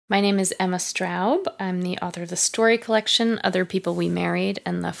My name is Emma Straub. I'm the author of the story collection, Other People We Married,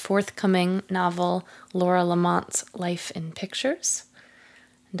 and the forthcoming novel, Laura Lamont's Life in Pictures.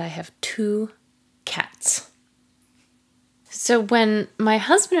 And I have 2 cats. So when my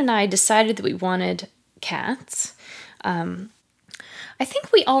husband and I decided that we wanted cats, I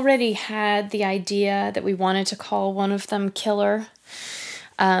think we already had the idea that we wanted to call one of them Killer,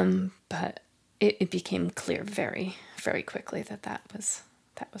 but it became clear very, very quickly that that was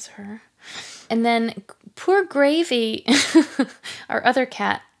her. And then poor Gravy, our other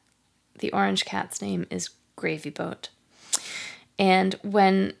cat, the orange cat's name is Gravy Boat. And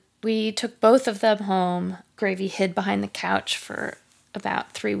when we took both of them home, Gravy hid behind the couch for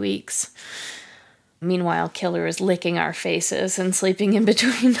about 3 weeks. Meanwhile, Killer is licking our faces and sleeping in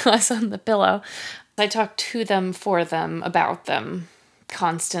between us on the pillow. I talk to them, for them, about them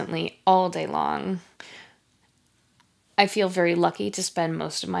constantly, all day long. I feel very lucky to spend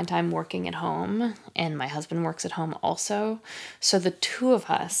most of my time working at home, and my husband works at home also. So the 2 of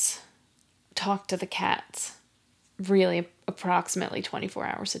us talk to the cats really approximately 24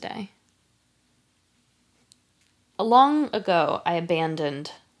 hours a day. Long ago, I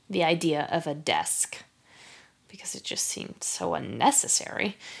abandoned the idea of a desk because it just seemed so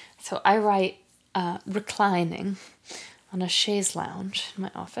unnecessary. So I write reclining on a chaise lounge in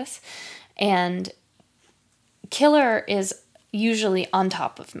my office, and Killer is usually on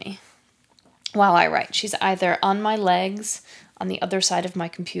top of me while I write. She's either on my legs, on the other side of my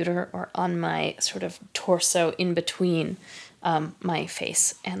computer, or on my sort of torso in between my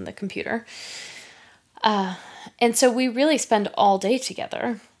face and the computer. And so we really spend all day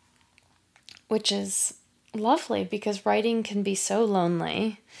together, which is lovely because writing can be so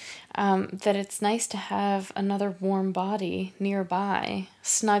lonely that it's nice to have another warm body nearby,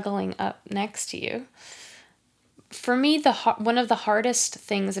 snuggling up next to you. For me, one of the hardest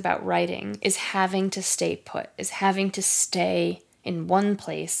things about writing is having to stay put, is having to stay in one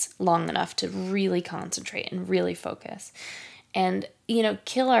place long enough to really concentrate and really focus. And,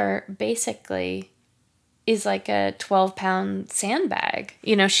 Killer basically is like a 12-pound sandbag.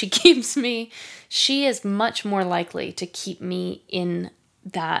 She is much more likely to keep me in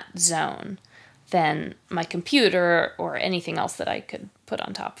that zone than my computer or anything else that I could put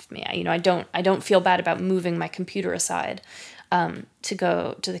on top of me. I don't feel bad about moving my computer aside to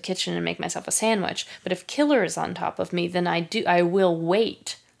go to the kitchen and make myself a sandwich. But if Killer is on top of me, then I will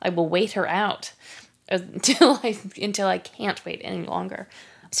wait. I will wait her out until I can't wait any longer.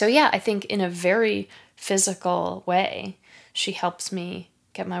 So yeah, I think in a very physical way, she helps me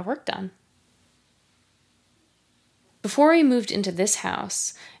get my work done. Before I moved into this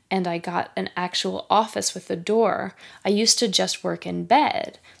house and I got an actual office with a door, I used to just work in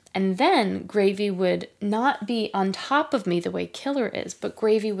bed. And then Gravy would not be on top of me the way Killer is, but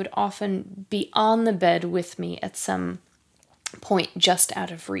Gravy would often be on the bed with me at some point just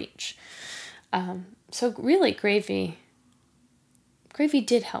out of reach. So really, Gravy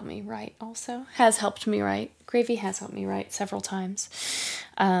did help me write also, has helped me write. Gravy has helped me write several times.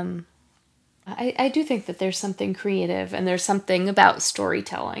 I do think that there's something creative and there's something about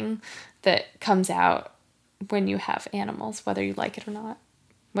storytelling that comes out when you have animals, whether you like it or not,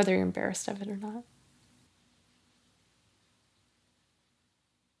 whether you're embarrassed of it or not.